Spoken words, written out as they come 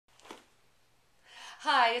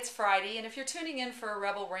Hi, it's Friday, and if you're tuning in for a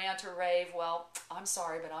Rebel rant or rave, well, I'm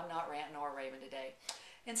sorry, but I'm not ranting or raving today.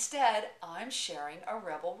 Instead, I'm sharing a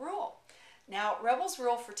Rebel rule. Now, Rebel's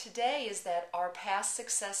rule for today is that our past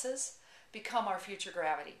successes become our future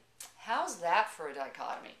gravity. How's that for a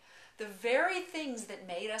dichotomy? The very things that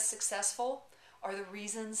made us successful are the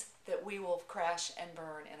reasons that we will crash and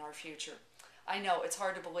burn in our future. I know it's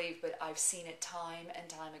hard to believe, but I've seen it time and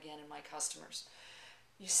time again in my customers.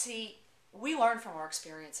 You see, we learn from our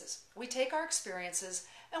experiences. We take our experiences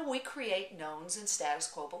and we create knowns and status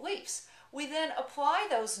quo beliefs. We then apply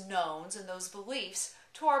those knowns and those beliefs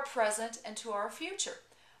to our present and to our future,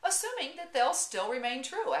 assuming that they'll still remain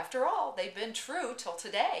true. After all, they've been true till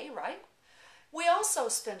today, right? We also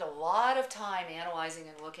spend a lot of time analyzing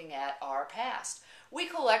and looking at our past. We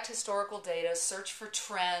collect historical data, search for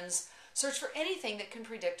trends, search for anything that can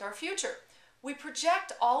predict our future. We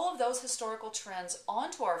project all of those historical trends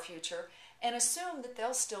onto our future and assume that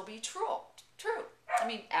they'll still be true. I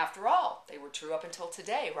mean, after all, they were true up until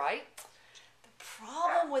today, right? The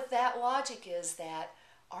problem with that logic is that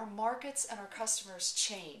our markets and our customers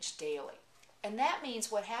change daily. And that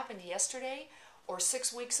means what happened yesterday or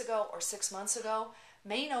 6 weeks ago or 6 months ago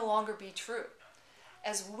may no longer be true.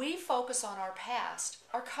 As we focus on our past,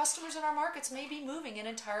 our customers and our markets may be moving in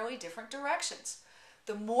entirely different directions.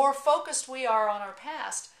 The more focused we are on our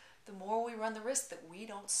past, the more we run the risk that we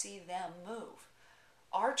don't see them move.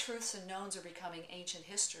 Our truths and knowns are becoming ancient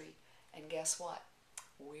history, and guess what?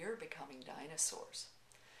 We're becoming dinosaurs.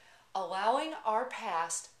 Allowing our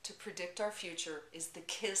past to predict our future is the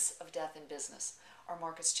kiss of death in business. Our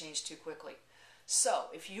markets change too quickly. So,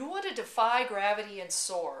 if you want to defy gravity and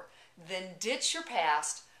soar, then ditch your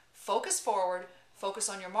past, focus forward, focus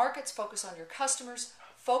on your markets, focus on your customers,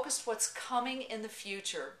 focus what's coming in the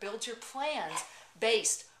future. Build your plans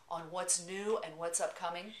based on what's new and what's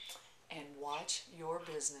upcoming, and watch your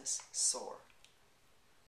business soar.